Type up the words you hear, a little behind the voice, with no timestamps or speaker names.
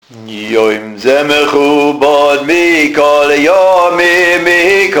יום זה מכובד מכל ימים,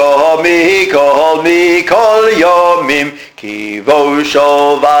 מכל ימים, כי בו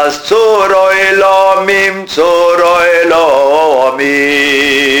שובס צור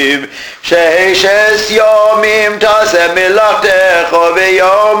עולמים, ששת ימים תעשה מלאכתך,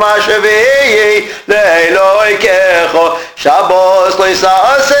 ויום השביעי לאלוהיך, שבוס לא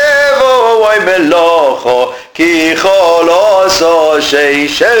תעשה בו מלאכה, כי כל עשו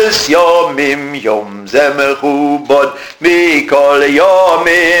ששת ימים. יום זה מכובד מכל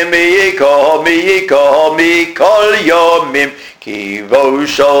ימים, מכל ימים, כי בו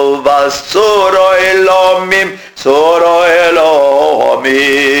שובס צור עולמים,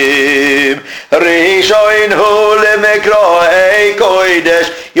 ראשון הוא למקראי קודש,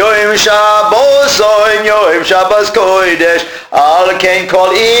 יום שבוס קודש, על כן כל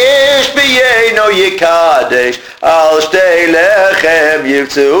איש ביינו יקדש, על שתי לחם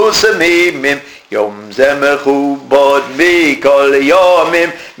יבצעו סמימים. יום זה מכובד מכל ימים,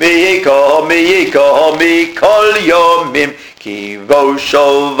 מכל ימים, כי בו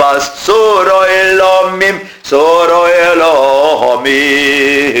שובס צור עולמים,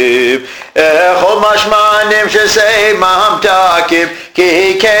 כל משמענים שסיימם תקים,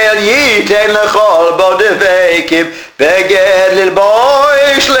 כי כל ייתן לכל בו דבקים, בגד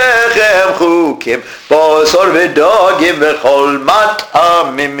ללבוש לחם חוקים, בשר ודגים וכל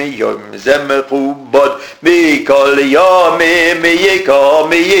מטעמים. יום זה מכובד מכל ימים,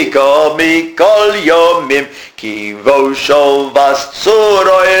 מכל ימים, כי בו שובס צור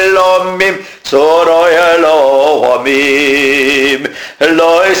עולמים,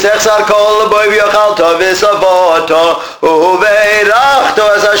 לא יסחסר כל בוי ויאכלתו ושבעתו, וברכתו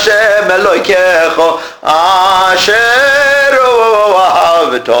את השם אלוהיך אשר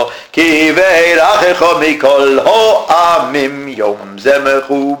אהבתו, כי ברכך מכל העמים. יום זה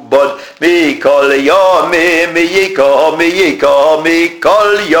מכובד מכל ימים,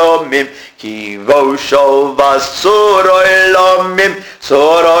 מכל ימים, כי בו שובס צור עולמים,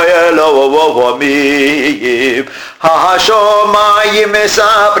 השמיים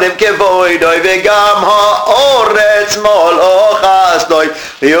מספרים כבודוי, וגם האורץ מלוא חסדוי,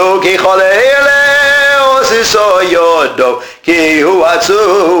 כי כל אלה עושו יודו, כי הוא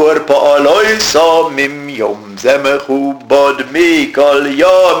עצור פועלו סומים. יום זה מכובד מכל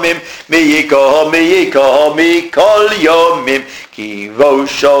ימים, מכל ימים, כי בו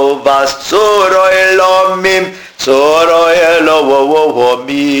שובס צור עולמים, צור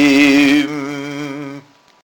אלוהים.